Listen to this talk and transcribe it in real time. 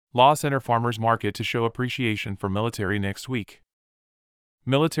Law Center Farmers Market to show appreciation for military next week.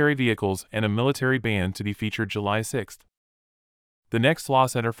 Military vehicles and a military band to be featured July 6th. The next Law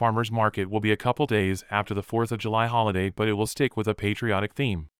Center Farmers Market will be a couple days after the 4th of July holiday, but it will stick with a patriotic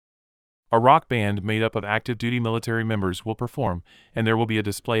theme. A rock band made up of active-duty military members will perform, and there will be a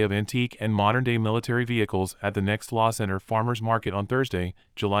display of antique and modern-day military vehicles at the next Law Center Farmers Market on Thursday,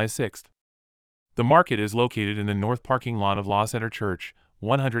 July 6th. The market is located in the north parking lot of Law Center Church,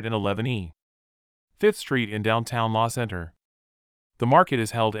 111E. 5th Street in downtown Law Center. The market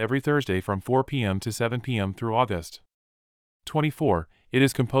is held every Thursday from 4 p.m. to 7 p.m. through August 24. It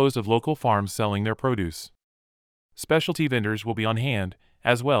is composed of local farms selling their produce. Specialty vendors will be on hand,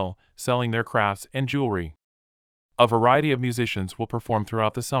 as well, selling their crafts and jewelry. A variety of musicians will perform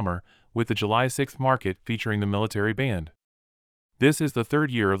throughout the summer, with the July 6th market featuring the military band. This is the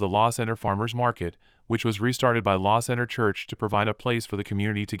third year of the Law Center Farmers Market, which was restarted by Law Center Church to provide a place for the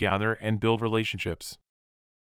community to gather and build relationships.